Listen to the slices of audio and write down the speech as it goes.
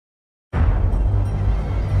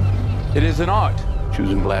It is an art,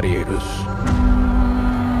 choosing gladiators.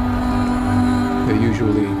 They're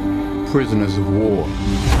usually prisoners of war.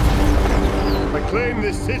 I claim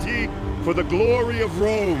this city for the glory of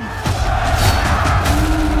Rome.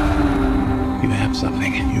 You have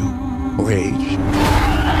something in you. Rage.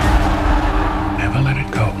 Never let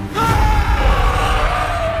it go.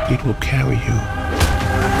 It will carry you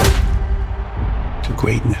to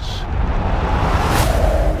greatness.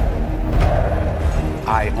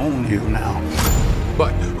 I own you now.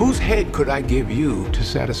 But whose head could I give you to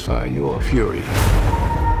satisfy your fury?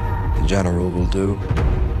 The general will do.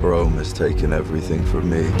 Rome has taken everything from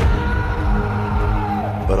me.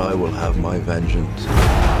 But I will have my vengeance.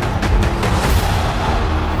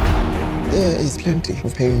 There is plenty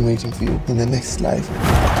of pain waiting for you in the next life.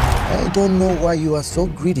 I don't know why you are so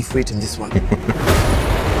greedy for it in this one.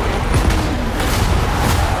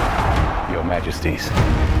 Your Majesties.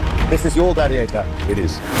 This is your gladiator. It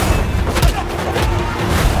is.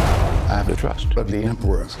 I have the trust of the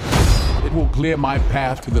emperors. It will clear my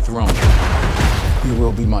path to the throne. You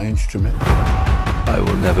will be my instrument. I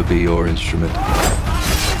will never be your instrument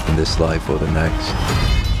in this life or the next.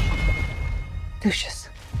 Lucius,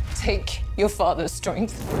 take your father's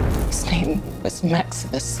strength. His name was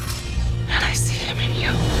Maximus, and I see him in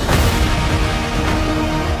you.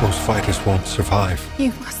 Most fighters won't survive.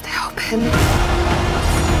 You must help him.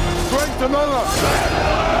 Strength another!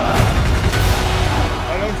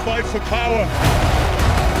 I don't fight for power.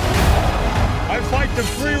 I fight to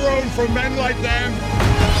free Rome from men like them.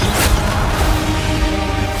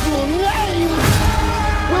 Your name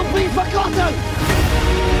will be forgotten!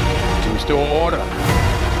 To restore order,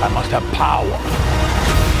 I must have power.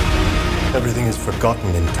 Everything is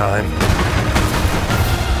forgotten in time.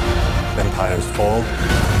 Empires fall.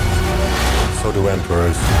 So do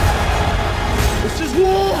emperors. This is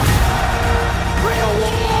war! Real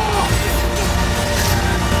war!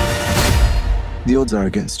 The odds are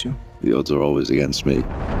against you. The odds are always against me.